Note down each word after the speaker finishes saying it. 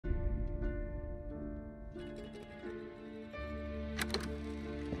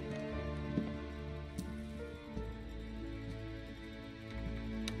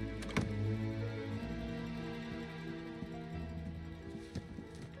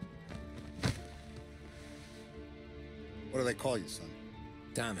What do they call you, son?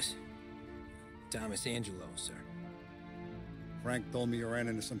 Thomas. Thomas Angelo, sir. Frank told me you ran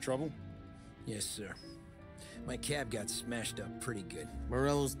into some trouble? Yes, sir. My cab got smashed up pretty good.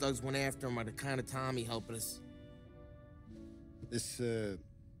 Morello's thugs went after him by the kind of Tommy helping us. This,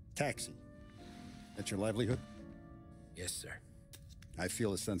 taxi. That's your livelihood? Yes, sir. I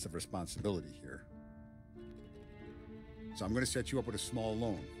feel a sense of responsibility here. So I'm gonna set you up with a small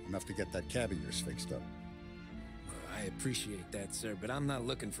loan, enough to get that cab of yours fixed up. I appreciate that, sir, but I'm not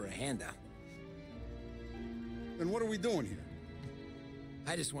looking for a handout. Then what are we doing here?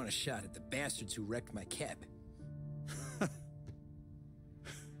 I just want a shot at the bastards who wrecked my cab.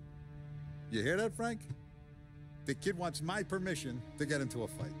 You hear that, Frank? The kid wants my permission to get into a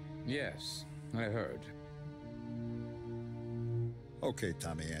fight. Yes, I heard. Okay,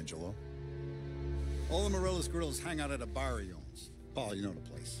 Tommy Angelo. All the Morello's girls hang out at a bar he owns. Paul, you know the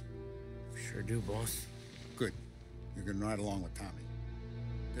place. Sure do, boss. Good. You can ride along with Tommy.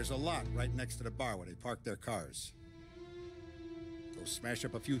 There's a lot right next to the bar where they park their cars. Go smash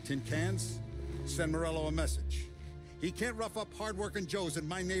up a few tin cans, send Morello a message. He can't rough up hard-working Joes in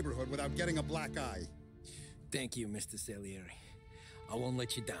my neighborhood without getting a black eye. Thank you, Mr. Salieri. I won't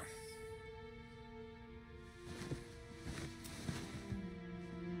let you down.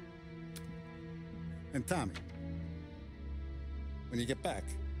 And Tommy, when you get back,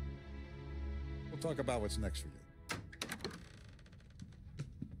 we'll talk about what's next for you.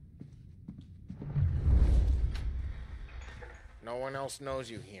 No one else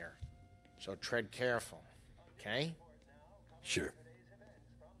knows you here, so tread careful, okay? Sure.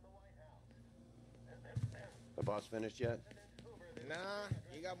 The boss finished yet? Nah,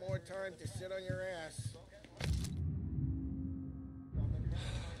 you got more time to sit on your ass.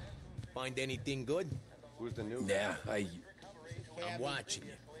 Find anything good? Who's the new Yeah, guy? I'm watching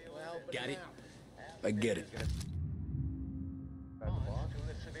you. Well, Got it? I get it. You don't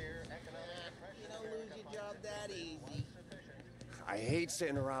lose your job that easy. I hate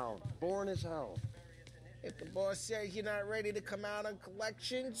sitting around. Boring as hell. If the boss says you're not ready to come out on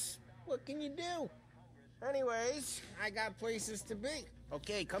collections, what can you do? Anyways, I got places to be.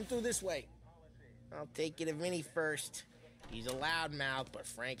 Okay, come through this way. I'll take you to Vinny first. He's a loudmouth, but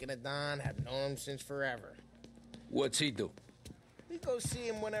Frank and the Don have known him since forever. What's he do? We go see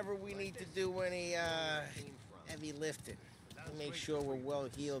him whenever we need to do any, heavy lifting. We make sure we're well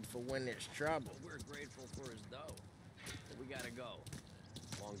healed for when there's trouble. We're grateful for his dough. But we gotta go.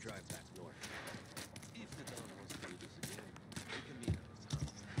 Long drive back north. If the Don wants to do this again, we can meet at his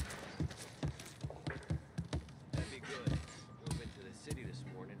house. That'd be good. Drove into the city this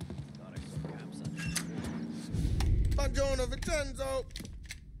morning. Thought I saw cops on the Buongiorno, Vincenzo!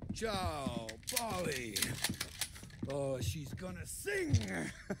 Ciao, Polly. Oh, she's gonna sing.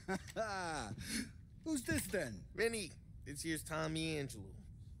 Who's this then? Vinny, this here's Tommy Angelo.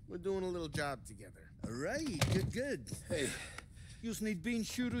 We're doing a little job together. All right, good. Hey, you need bean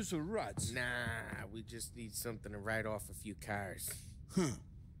shooters or rods? Nah, we just need something to write off a few cars. Huh.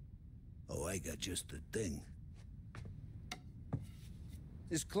 Oh, I got just the thing.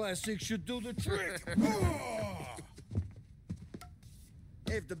 This classic should do the trick. Oh!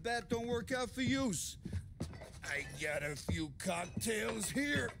 Hey, if the bat don't work out for yous, I got a few cocktails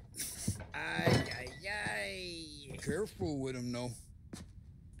here. Ay, ay, ay. Careful with them, though.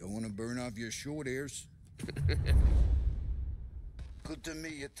 Don't want to burn off your short hairs. Good to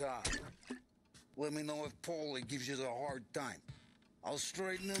meet you, Tom. Let me know if Paulie gives you the hard time. I'll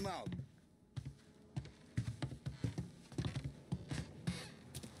straighten him out.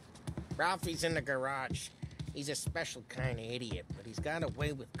 Ralphie's in the garage. He's a special kind of idiot, but he's got a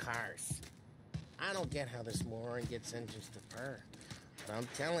way with cars. I don't get how this moron gets engines to purr. But I'm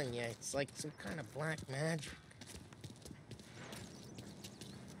telling you, it's like some kind of black magic.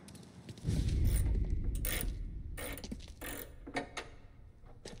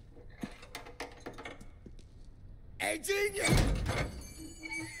 Hey, genius!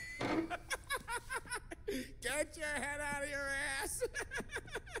 Get your head out of your ass!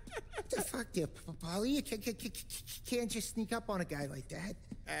 The fuck you, Polly? You can't just sneak up on a guy like that.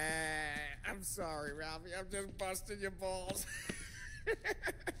 I'm sorry, Ralphie. I'm just busting your balls.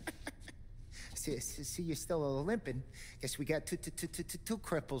 See, you're still limping. Guess we got two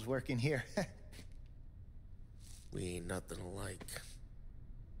cripples working here. We ain't nothing alike.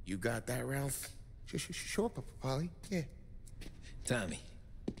 You got that, Ralph? Sure, Polly. Yeah. Tommy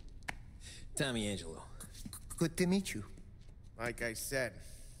Angelo. Good to meet you. Like I said,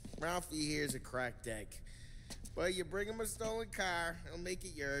 Ralphie here's a cracked egg. But you bring him a stolen car, he'll make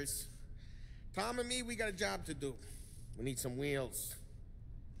it yours. Tom and me, we got a job to do. We need some wheels.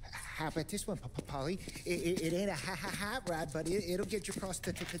 how about this one, Polly? It ain't a hot rod, but it'll get you across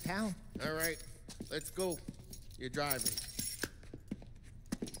the town. All right, let's go. You're driving.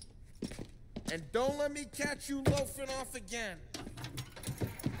 And don't let me catch you loafing off again.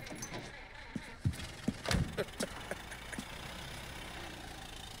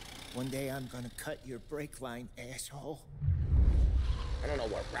 One day I'm gonna cut your brake line, asshole. I don't know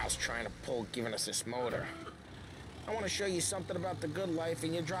what Ralph's trying to pull giving us this motor. I want to show you something about the good life,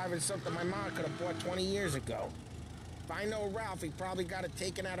 and you're driving something my mom could have bought 20 years ago. If I know Ralph, he probably got it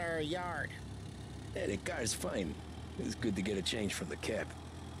taken out of our yard. Yeah, the car's fine. It's good to get a change from the cab.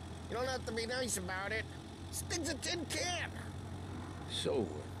 You don't have to be nice about it. This thing's a tin can. So,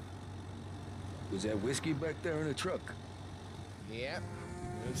 was that whiskey back there in the truck? Yep,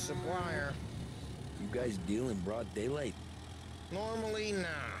 new supplier. You guys deal in broad daylight? Normally, nah.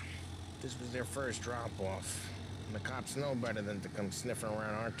 This was their first drop-off. And the cops know better than to come sniffing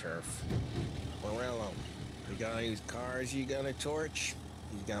around our turf. Morello, the guy whose cars you got a torch,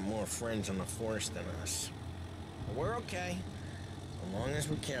 he's got more friends on the force than us. But we're okay, as long as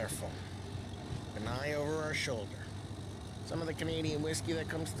we're careful. An eye over our shoulder. Some of the Canadian whiskey that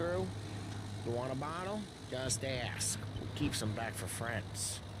comes through, you want a bottle? Just ask. Keeps them back for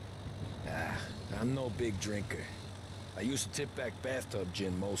friends. Ah, I'm no big drinker. I used to tip back bathtub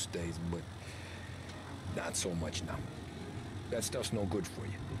gin most days, but not so much now. That stuff's no good for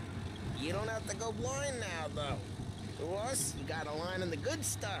you. You don't have to go blind now, though. To us, you got a line in the good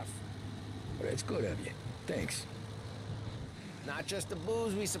stuff. But it's good of you. Thanks. Not just the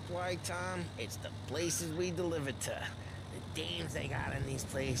booze we supply, Tom. It's the places we deliver to. The dames they got in these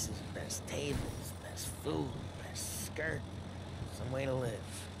places. Best tables, best food, best skirt. Some way to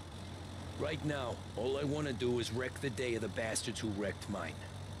live. Right now, all I want to do is wreck the day of the bastards who wrecked mine.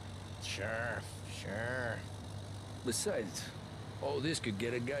 Sure, sure. Besides, all this could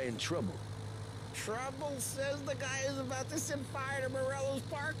get a guy in trouble. Trouble says the guy is about to set fire to Morello's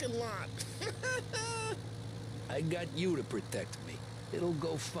parking lot. I got you to protect me. It'll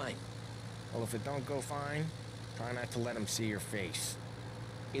go fine. Well, if it don't go fine, try not to let them see your face.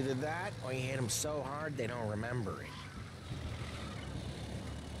 Either that, or you hit them so hard they don't remember it.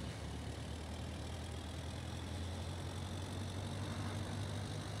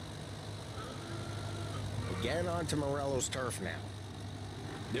 We're getting onto Morello's turf now.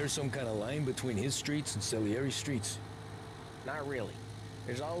 There's some kind of line between his streets and Salieri streets. Not really.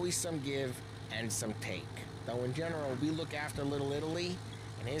 There's always some give and some take. Though in general, we look after Little Italy,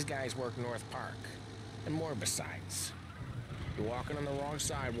 and his guys work North Park. And more besides. You're walking on the wrong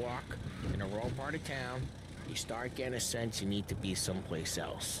sidewalk, in the wrong part of town, you start getting a sense you need to be someplace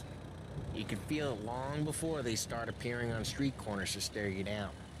else. You can feel it long before they start appearing on street corners to stare you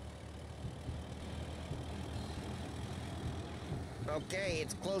down. Okay,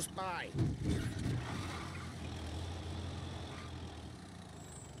 it's close by.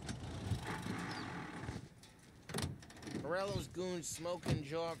 Morello's goons smoke and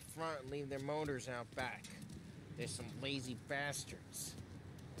jaw up front and leave their motors out back. They're some lazy bastards.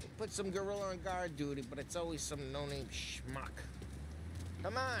 They put some gorilla on guard duty, but it's always some no-name schmuck.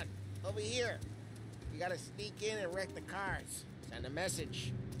 Come on, over here. You gotta sneak in and wreck the cars. Send a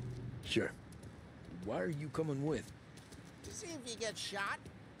message. Sure. Why are you coming with? To see if you get shot.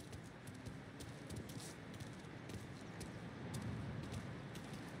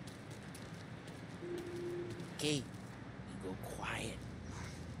 Okay, you go quiet.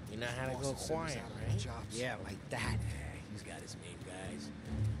 You know how to go quiet, right? Yeah, like that. He's got his main guys.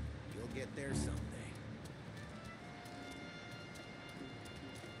 You'll get there someday.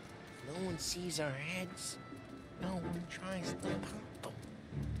 No one sees our heads. No one tries to pump them.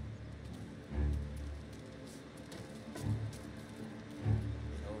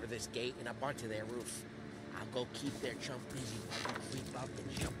 Over this gate and up onto their roof. I'll go keep their chump busy while you creep up and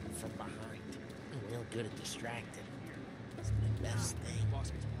jump them from behind. I'm real good at distracting. It's my best thing. Boss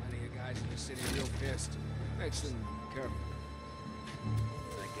gets plenty of guys in the city real pissed. Makes them careful.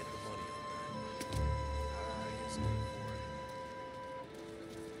 I get the money on that. Yes, for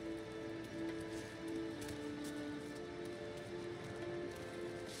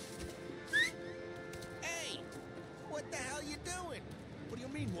it. Hey! What the hell you doing? What do you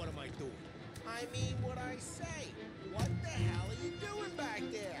mean, what am I doing? I mean what I say. What the hell are you doing back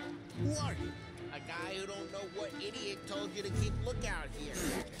there? Who are you? A guy who don't know what idiot told you to keep lookout here.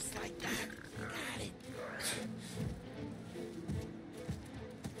 Just like that. Got it.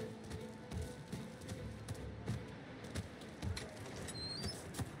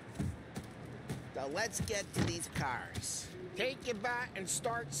 So let's get to these cars. Take your bat and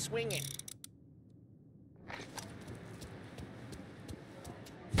start swinging.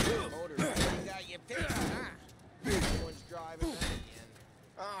 you pissed, huh? Someone's driving that again.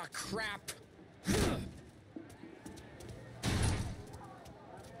 Oh, crap.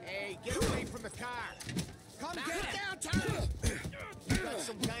 Hey, get away from the car! Come Knock get it it! down, Tom! You got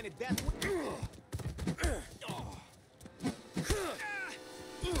some kind of death...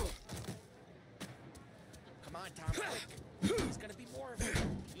 Come on, Tom, quick. There's gonna be more of it.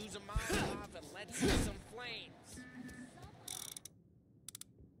 Use a Molotov and let's see some flames.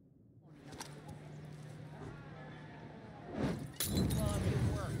 Love your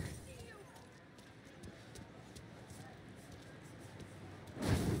work.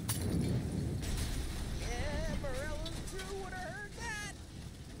 Yeah, Morello's crew would have heard that.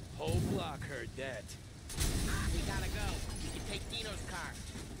 Whole block heard that. We gotta go. We can take Dino's car.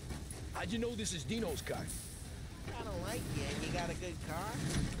 How'd you know this is Dino's car? I don't like you, and you got a good car.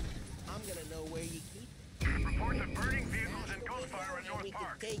 I'm gonna know where you keep it. Reports of burning vehicles and gunfire in And North we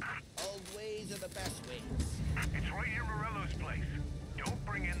Park. can take old ways are the best ways. It's right near Morello's place. Don't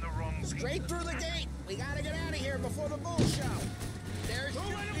bring in the wrong people. Straight through the gate. We gotta get out of here before the bull show. There's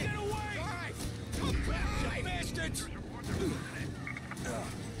Don't let him get away! Drive! Oh, crap, you bastards! There's reports of incident.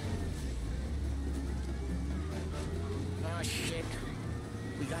 Oh, shit.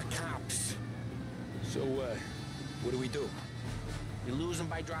 We got cops. So, what do we do? You lose them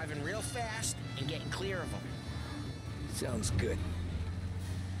by driving real fast and getting clear of them. Sounds good.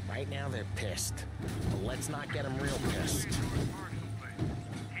 Right now, they're pissed. But let's not get them real pissed. Keep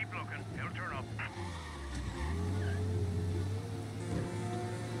looking. It'll turn up.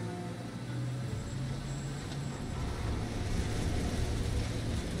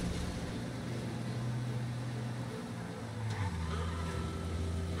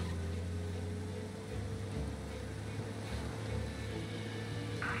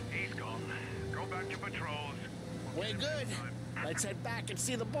 He's gone. Go back to patrols. We're good. Let's head back and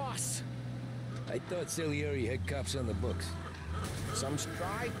see the boss. I thought Salieri had cops on the books. Some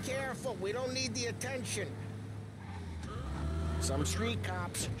drive careful. We don't need the attention. Some street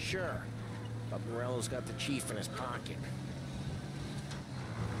cops, sure. But Morello's got the chief in his pocket.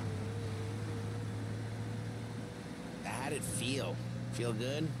 How'd it feel? Feel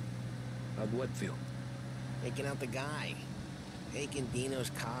good? How'd what feel? Taking out the guy. Taking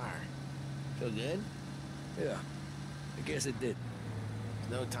Dino's car. Feel good? Yeah, I guess it did.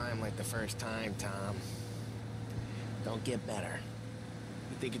 No time like the first time, Tom. Don't get better.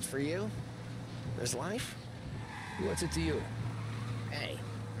 You think it's for you? This life? What's it to you? Hey,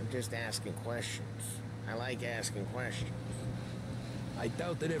 I'm just asking questions. I like asking questions. I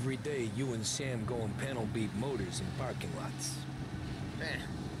doubt that every day you and Sam go and panel beat motors in parking lots. There's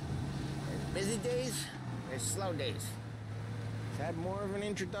busy days, there's slow days. It's had more of an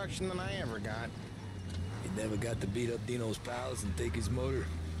introduction than I ever got. You never got to beat up Dino's pals and take his motor?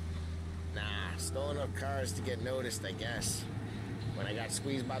 Nah, stole enough cars to get noticed, I guess. When I got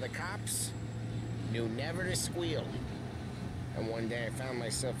squeezed by the cops, knew never to squeal. And one day I found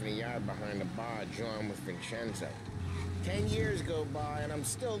myself in a yard behind a bar drawn with Vincenzo. 10 years go by and I'm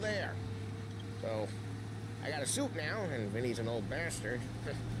still there. So, I got a suit now, and Vinny's an old bastard.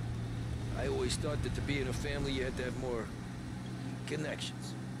 I always thought that to be in a family you had to have more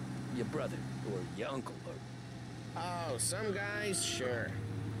connections. Your brother, or your uncle, or... Oh, some guys, sure.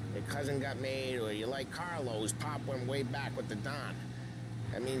 Your cousin got made, or you like Carlos, Pop went way back with the Don.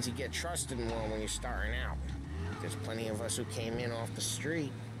 That means you get trusted more when you're starting out. There's plenty of us who came in off the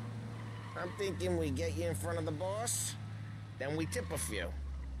street. I'm thinking we get you in front of the boss, then we tip a few.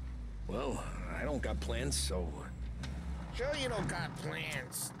 Well, I don't got plans, so... Sure you don't got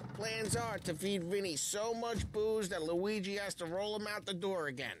plans. The plans are to feed Vinny so much booze that Luigi has to roll him out the door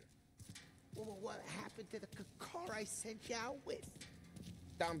again. Well, what happened to the car I sent you out with?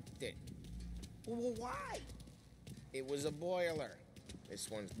 Dumped it. Well, why? It was a boiler.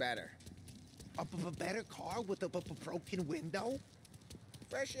 This one's better. A better car with a broken window?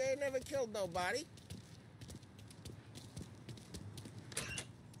 Fresh air never killed nobody.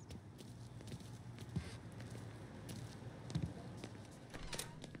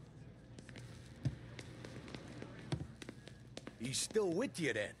 He's still with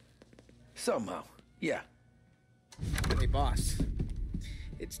you then? Somehow, yeah. Hey, boss.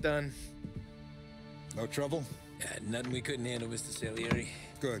 It's done. No trouble? Yeah, nothing we couldn't handle, Mr. Salieri.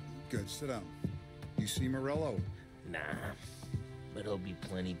 Good, good. Sit down. You see Morello? Nah. But he'll be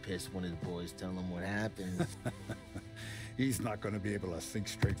plenty pissed when his boys tell him what happened. He's not going to be able to think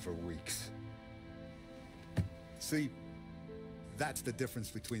straight for weeks. See, that's the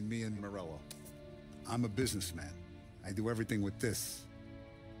difference between me and Morello. I'm a businessman. I do everything with this.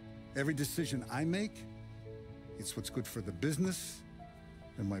 Every decision I make, it's what's good for the business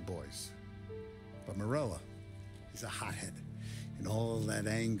and my boys. But Morella, he's a hothead. And all that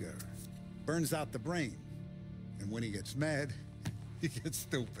anger burns out the brain. And when he gets mad, he gets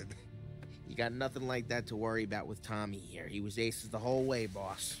stupid. You got nothing like that to worry about with Tommy here. He was aces the whole way,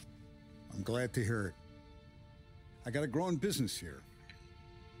 boss. I'm glad to hear it. I got a growing business here.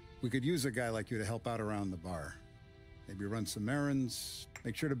 We could use a guy like you to help out around the bar. Maybe run some errands,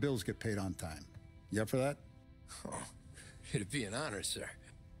 make sure the bills get paid on time. You up for that? Oh, it'd be an honor, sir.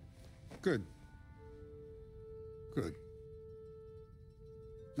 Good. Good.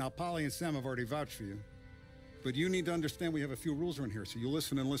 Now, Polly and Sam have already vouched for you. But you need to understand we have a few rules around here, so you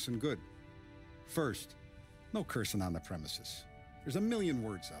listen and listen good. First, no cursing on the premises. There's a million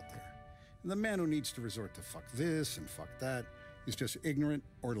words out there. And the man who needs to resort to fuck this and fuck that is just ignorant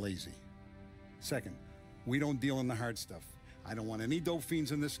or lazy. Second, we don't deal in the hard stuff. I don't want any dope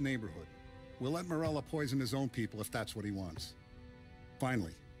fiends in this neighborhood. We'll let Morella poison his own people if that's what he wants.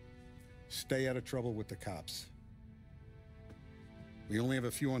 Finally, stay out of trouble with the cops. We only have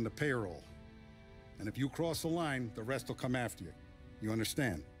a few on the payroll. And if you cross the line, the rest will come after you. You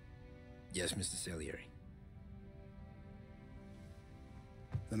understand? Yes, Mr. Salieri.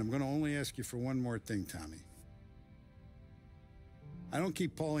 Then I'm going to only ask you for one more thing, Tommy. I don't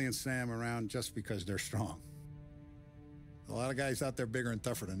keep Paulie and Sam around just because they're strong. A lot of guys out there bigger and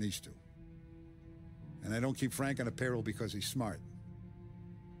tougher than these two. And I don't keep Frank on a payroll because he's smart.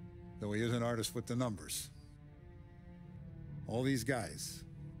 Though he is an artist with the numbers. All these guys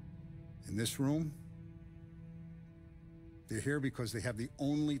in this room, they're here because they have the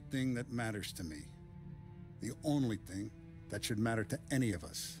only thing that matters to me. The only thing that should matter to any of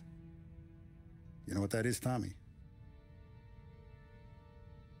us. You know what that is, Tommy?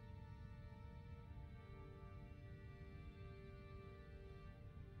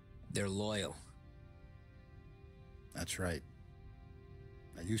 They're loyal. That's right.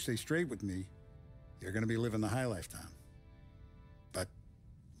 Now you stay straight with me, you're gonna be living the high life, Tom. But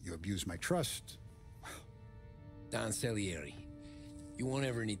you abuse my trust. Don Salieri, you won't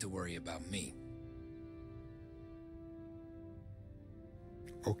ever need to worry about me.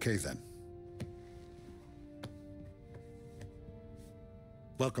 Okay, then.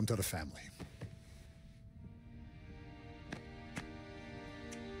 Welcome to the family.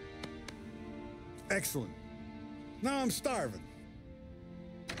 Excellent. Now I'm starving.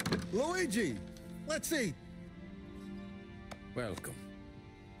 Luigi, let's eat. Welcome.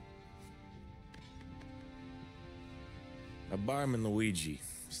 A barman Luigi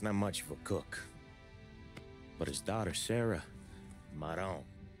is not much of a cook. But his daughter, Sarah, Maron.